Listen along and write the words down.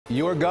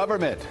Your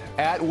government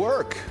at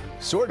work,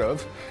 sort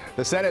of.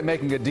 The Senate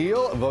making a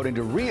deal, voting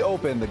to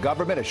reopen the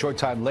government. A short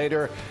time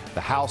later,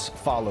 the House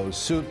follows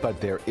suit, but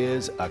there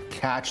is a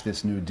catch.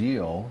 This new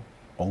deal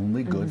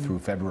only good through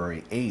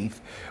February 8th,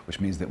 which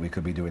means that we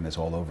could be doing this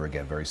all over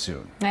again very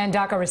soon. And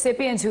DACA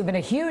recipients who have been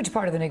a huge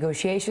part of the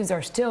negotiations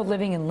are still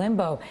living in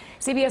limbo.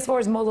 CBS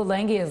 4's Mola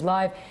Lenghi is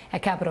live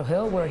at Capitol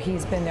Hill, where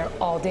he's been there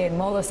all day. And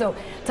Mola, so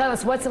tell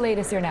us, what's the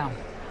latest here now?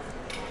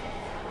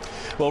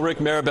 Well, Rick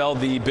Maribel,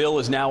 the bill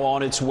is now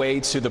on its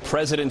way to the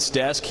president's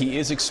desk. He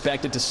is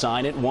expected to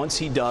sign it. Once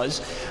he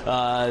does,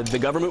 the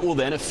government will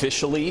then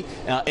officially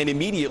and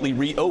immediately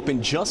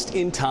reopen just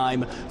in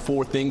time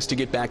for things to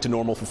get back to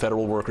normal for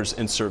federal workers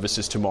and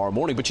services tomorrow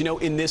morning. But, you know,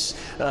 in this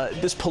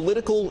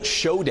political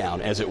showdown,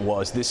 as it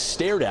was, this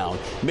stare down,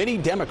 many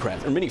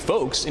Democrats, or many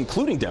folks,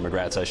 including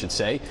Democrats, I should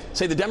say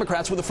the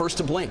Democrats were the first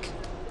to blink.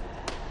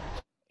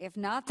 If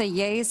not, the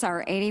yeas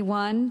are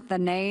 81, the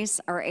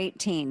nays are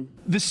 18.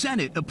 The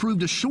Senate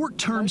approved a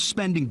short-term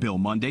spending bill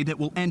Monday that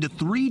will end a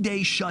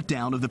 3-day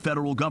shutdown of the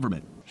federal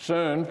government.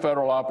 Soon,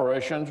 federal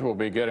operations will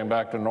be getting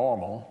back to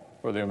normal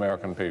for the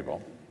American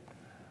people.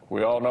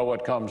 We all know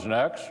what comes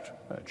next,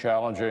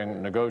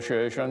 challenging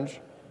negotiations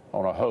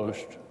on a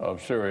host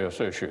of serious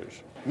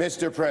issues.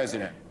 Mr.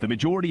 President. The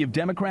majority of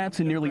Democrats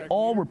and nearly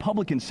all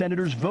Republican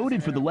senators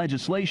voted for the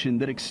legislation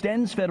that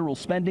extends federal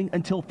spending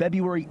until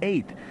February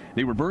 8th.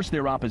 They reversed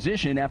their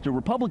opposition after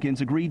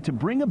Republicans agreed to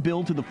bring a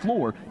bill to the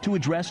floor to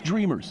address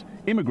dreamers,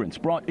 immigrants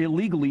brought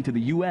illegally to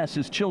the U.S.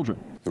 as children.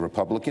 The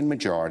Republican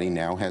majority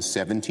now has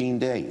 17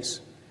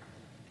 days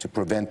to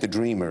prevent the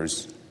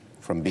dreamers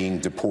from being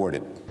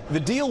deported. The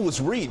deal was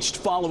reached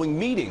following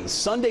meetings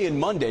Sunday and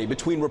Monday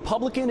between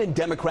Republican and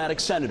Democratic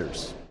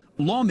senators.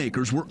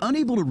 Lawmakers were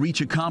unable to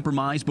reach a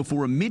compromise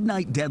before a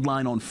midnight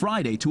deadline on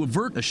Friday to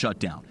avert a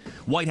shutdown.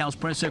 White House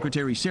Press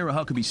Secretary Sarah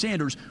Huckabee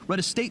Sanders read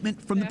a statement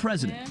from the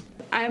president.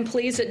 I am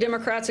pleased that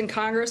Democrats in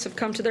Congress have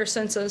come to their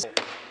senses.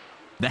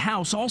 The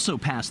House also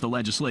passed the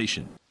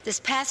legislation.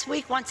 This past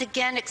week once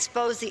again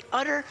exposed the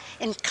utter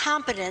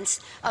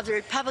incompetence of the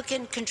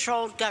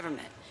Republican-controlled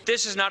government.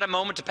 This is not a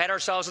moment to pat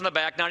ourselves on the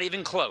back, not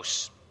even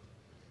close.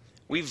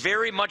 We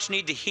very much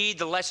need to heed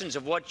the lessons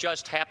of what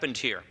just happened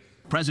here.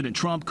 President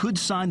Trump could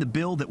sign the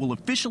bill that will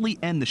officially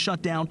end the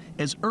shutdown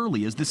as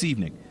early as this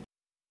evening.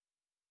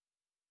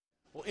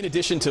 Well, in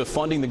addition to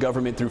funding the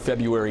government through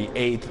February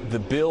 8th, the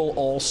bill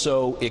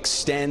also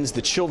extends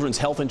the Children's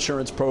Health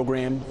Insurance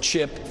Program,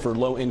 CHIP, for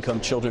low-income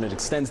children. It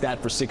extends that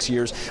for 6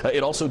 years.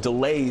 It also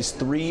delays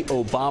 3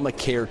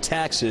 Obamacare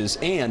taxes,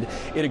 and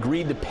it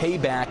agreed to pay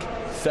back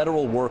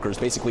federal workers,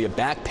 basically a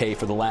back pay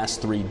for the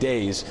last 3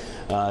 days,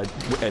 at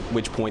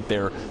which point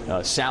their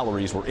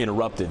salaries were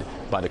interrupted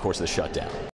by the course of the shutdown.